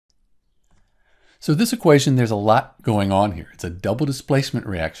So this equation, there's a lot going on here. It's a double displacement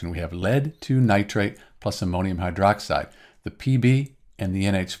reaction. We have lead to nitrate plus ammonium hydroxide. The Pb and the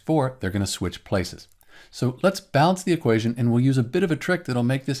NH4, they're going to switch places. So let's balance the equation, and we'll use a bit of a trick that'll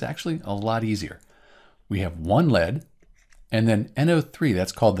make this actually a lot easier. We have one lead, and then NO3,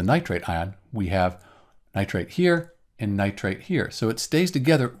 that's called the nitrate ion. We have nitrate here and nitrate here. So it stays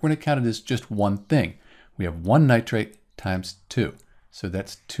together. We're going to count it as just one thing. We have one nitrate times 2. So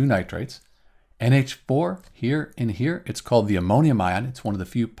that's 2 nitrates. NH4 here and here, it's called the ammonium ion. It's one of the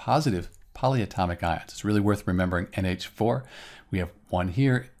few positive polyatomic ions. It's really worth remembering NH4. We have 1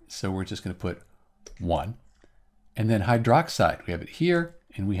 here, so we're just going to put 1. And then hydroxide, we have it here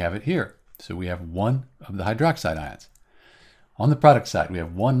and we have it here. So we have 1 of the hydroxide ions. On the product side, we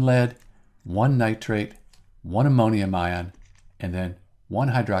have 1 lead, 1 nitrate, 1 ammonium ion, and then 1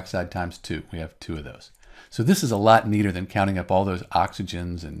 hydroxide times 2. We have 2 of those. So this is a lot neater than counting up all those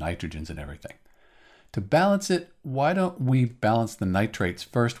oxygens and nitrogens and everything. To balance it, why don't we balance the nitrates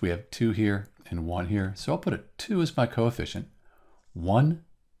first? We have 2 here and 1 here. So I'll put a 2 as my coefficient. 1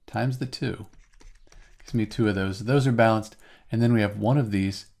 times the 2 gives me 2 of those. Those are balanced. And then we have 1 of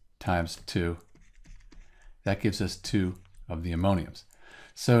these times 2. That gives us 2 of the ammoniums.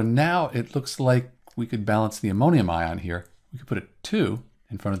 So now it looks like we could balance the ammonium ion here. We could put a 2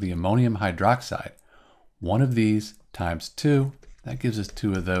 in front of the ammonium hydroxide. 1 of these times 2. That gives us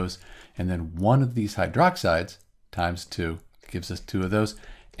 2 of those. And then 1 of these hydroxides times 2 gives us 2 of those.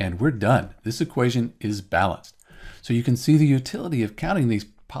 And we're done. This equation is balanced. So you can see the utility of counting these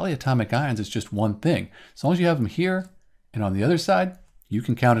polyatomic ions as just one thing. As long as you have them here and on the other side, you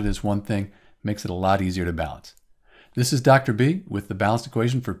can count it as one thing. Makes it a lot easier to balance. This is Dr. B with the balanced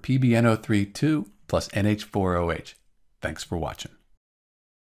equation for PbNO3 2 plus NH4OH. Thanks for watching.